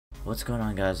What's going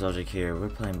on, guys? Logic here. We're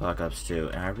playing Black Ops 2,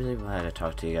 and I really wanted to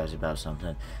talk to you guys about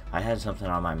something. I had something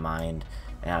on my mind,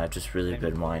 and I've just really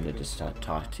been wanting to just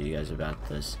talk to you guys about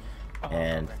this.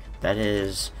 And that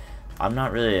is, I'm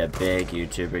not really a big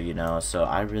YouTuber, you know, so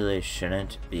I really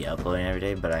shouldn't be uploading every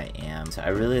day, but I am. So I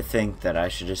really think that I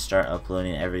should just start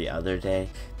uploading every other day,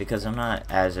 because I'm not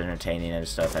as entertaining and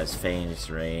stuff as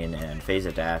Phase Rain and Phase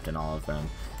Adapt and all of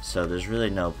them. So there's really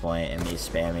no point in me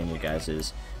spamming you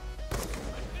guys'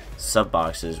 sub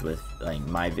boxes with like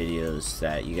my videos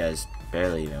that you guys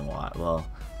barely even watch. Well,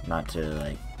 not to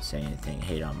like say anything,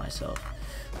 hate on myself,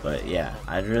 but yeah,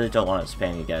 I really don't want to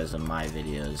spam you guys on my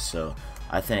videos. So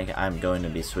I think I'm going to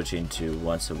be switching to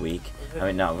once a week. I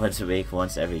mean, not once a week,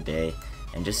 once every day,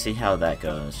 and just see how that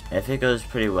goes. If it goes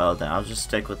pretty well, then I'll just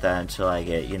stick with that until I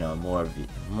get, you know, more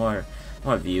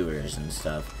viewers and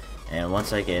stuff. And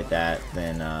once I get that,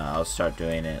 then I'll start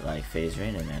doing it like Phase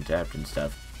Rain and Adapt and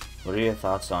stuff. What are your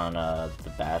thoughts on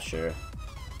the Basher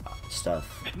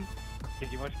stuff?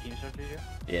 Did you watch Keemstar's video?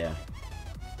 Yeah.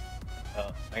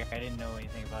 Oh, like I didn't know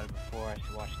anything about it before I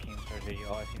watched Keemstar's video.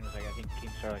 All I seen was like, I think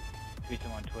Keemstar like tweets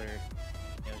him on Twitter.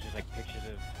 And it was just like pictures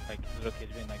of like little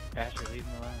kids being like, Basher, leave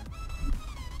him alone.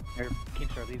 Or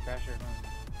Keemstar, leave Basher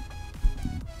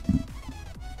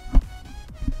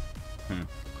alone.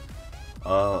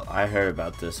 Well, I heard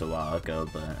about this a while ago,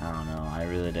 but I don't know. I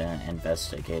really didn't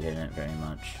investigate in it very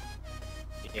much.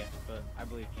 Yeah, but I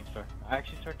believe Keemstar. I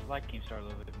actually started to like Keemstar a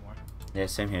little bit more. Yeah,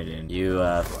 same here, dude.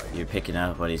 You're picking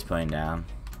up what he's putting down.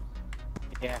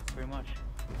 Yeah, pretty much.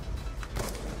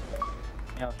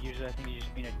 You know, usually I think he's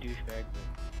just being a douchebag,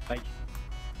 but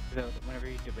like, whenever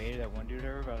he debated that one dude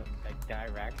over about like the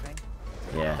Iraq thing,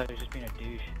 Yeah. I thought he was just being a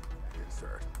douche. Yes,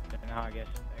 sir. But now I guess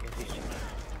he's just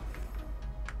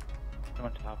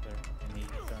someone top there, and he's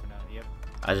throwing down. Yep.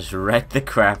 I just wrecked the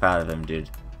crap out of him, dude.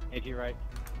 If you're right.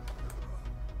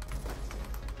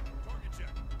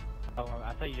 Oh,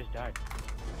 I thought you just died.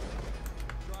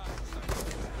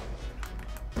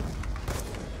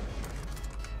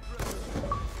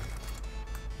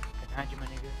 Behind you, my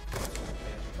nigga.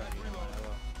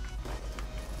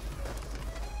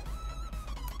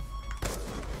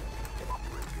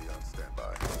 UAV on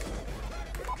standby.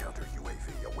 Counter UAV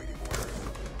awaiting orders.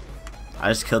 I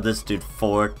just killed this dude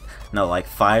like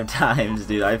 5 times,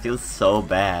 dude. I feel so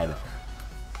bad.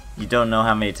 You don't know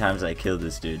how many times I killed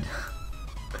this dude.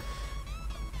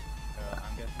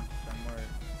 I'm guessing somewhere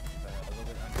a little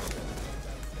bit under 7.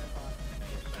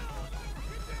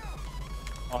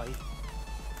 Oh, he's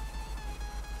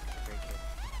great kid.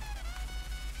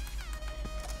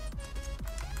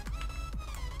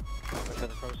 So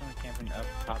the pro someone camping up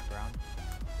top ground.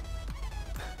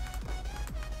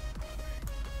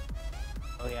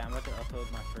 Oh yeah, I'm about to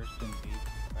upload my first in V.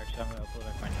 Actually, I'm gonna upload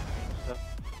like my name and stuff.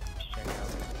 Just check it out.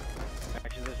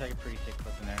 Actually, there's like a pretty sick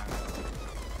clip in there.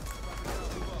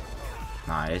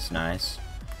 Nice, nice.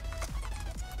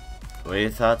 What are your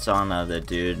thoughts on the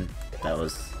dude that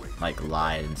was like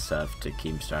lied and stuff to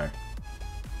Keemstar?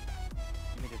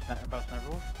 You mean it's about Sniper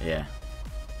Wolf? Yeah.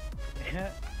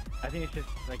 I think it's just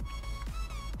like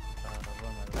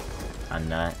A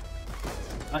nut.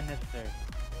 unnecessary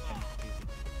and stupid.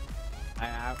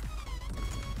 I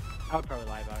would probably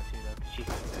lie about it too though, 'cause she's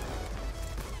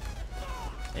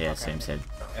Yeah, same.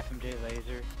 FMJ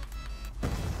laser,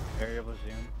 variable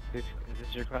zoom. Is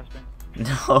this your crossband?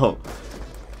 No,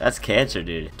 that's cancer,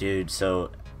 dude. Dude,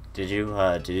 so did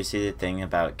you see the thing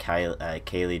about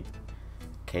Kylie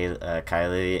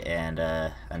and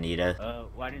Anita? Well,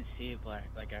 I didn't see it, but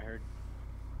like I heard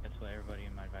that's what everybody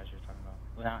in my advisor was talking about.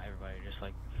 Well, not everybody, just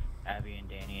like Abby and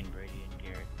Danny and Brady and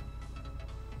Garrett.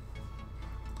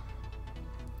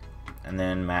 And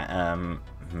then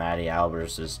Maddie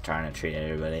Albers is trying to treat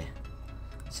everybody,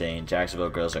 saying Jacksonville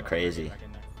girls are crazy.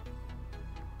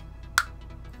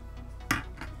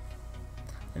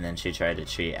 And then she tried to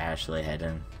treat Ashley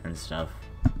Hedden and stuff.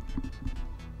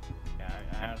 Yeah,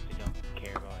 I honestly don't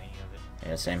care about any of it.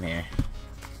 Yeah, same here.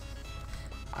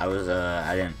 I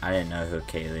didn't know who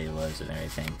Kaylee was and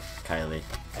everything. Kylie,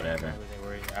 whatever.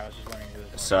 I was just wondering who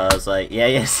was. So I was like,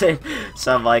 yeah, same.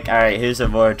 So I'm like, alright, who's a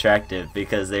more attractive?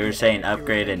 Because they were saying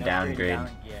upgrade and downgrade.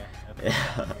 Yeah.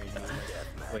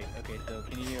 Wait, okay, so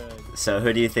can you? So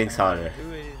who do you think's hotter?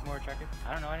 Who is more attractive?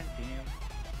 I don't know. I didn't see him.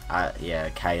 Yeah,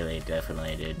 Kylie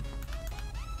definitely, dude.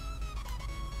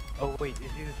 Oh wait,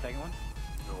 is he the second one?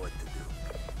 Know what to do.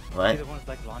 What? Is he the one with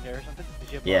like blonde hair or something? Does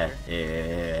she have Yeah, blonde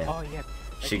hair? yeah. Oh yeah.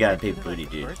 She got a big booty,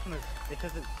 The dude. first one was, it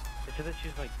said that she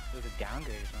was like, it was a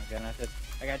downgrade or something like that, and I said,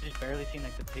 like, I just barely seen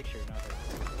like the picture, and I was like,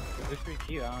 it was pretty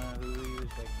cute. I don't know who he was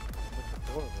like, what's the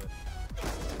door, but.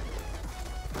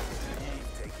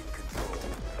 Taking control.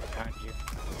 Behind you.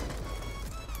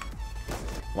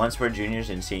 once we're juniors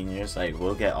and seniors, like,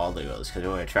 we'll get all the girls because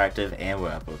we're attractive and we're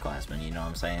upperclassmen. You know what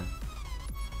I'm saying?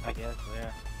 I guess,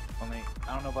 yeah. Only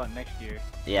I don't know about next year.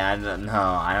 Yeah, I don't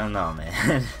know,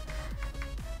 man.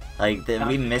 Like, No, we I'm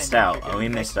just missed saying, out. like, We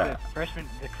missed out. The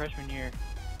freshman year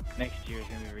next year is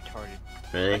gonna be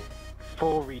retarded. Really? Like,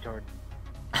 full retard.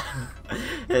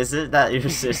 Is it that your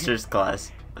sister's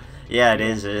class? Yeah, it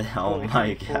is. Oh Full-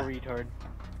 my full god. retard.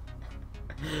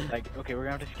 Like, okay, we're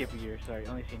gonna have to skip a year. Sorry,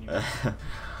 only senior year.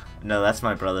 No, that's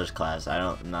my brother's class. I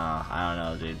don't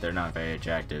know, dude. They're not very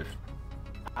attractive.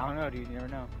 I don't know, dude. You never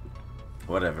know.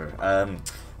 Whatever.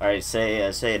 Alright, say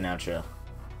an outro.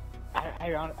 I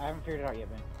haven't figured it out yet,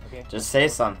 man. Okay. Just say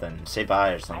something. Say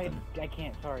bye or something. I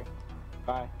can't. Sorry.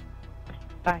 Bye.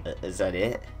 Bye. Is that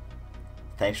it?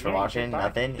 Thanks for Yeah, watching. say bye.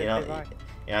 Nothing. Say You're not bye.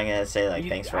 gonna say like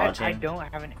thanks for watching. I don't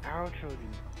have an outro, dude.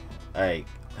 Alright.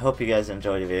 Hope you guys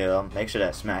enjoyed the video. Make sure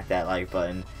to smack that like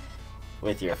button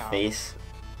with your Ow. face.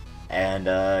 And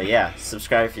yeah,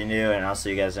 subscribe if you're new, and I'll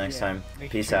see you guys next time.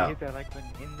 Make Peace sure you out. hit that like button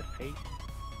in the face.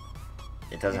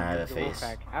 It doesn't In have a the face. wolf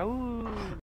pack. Ow.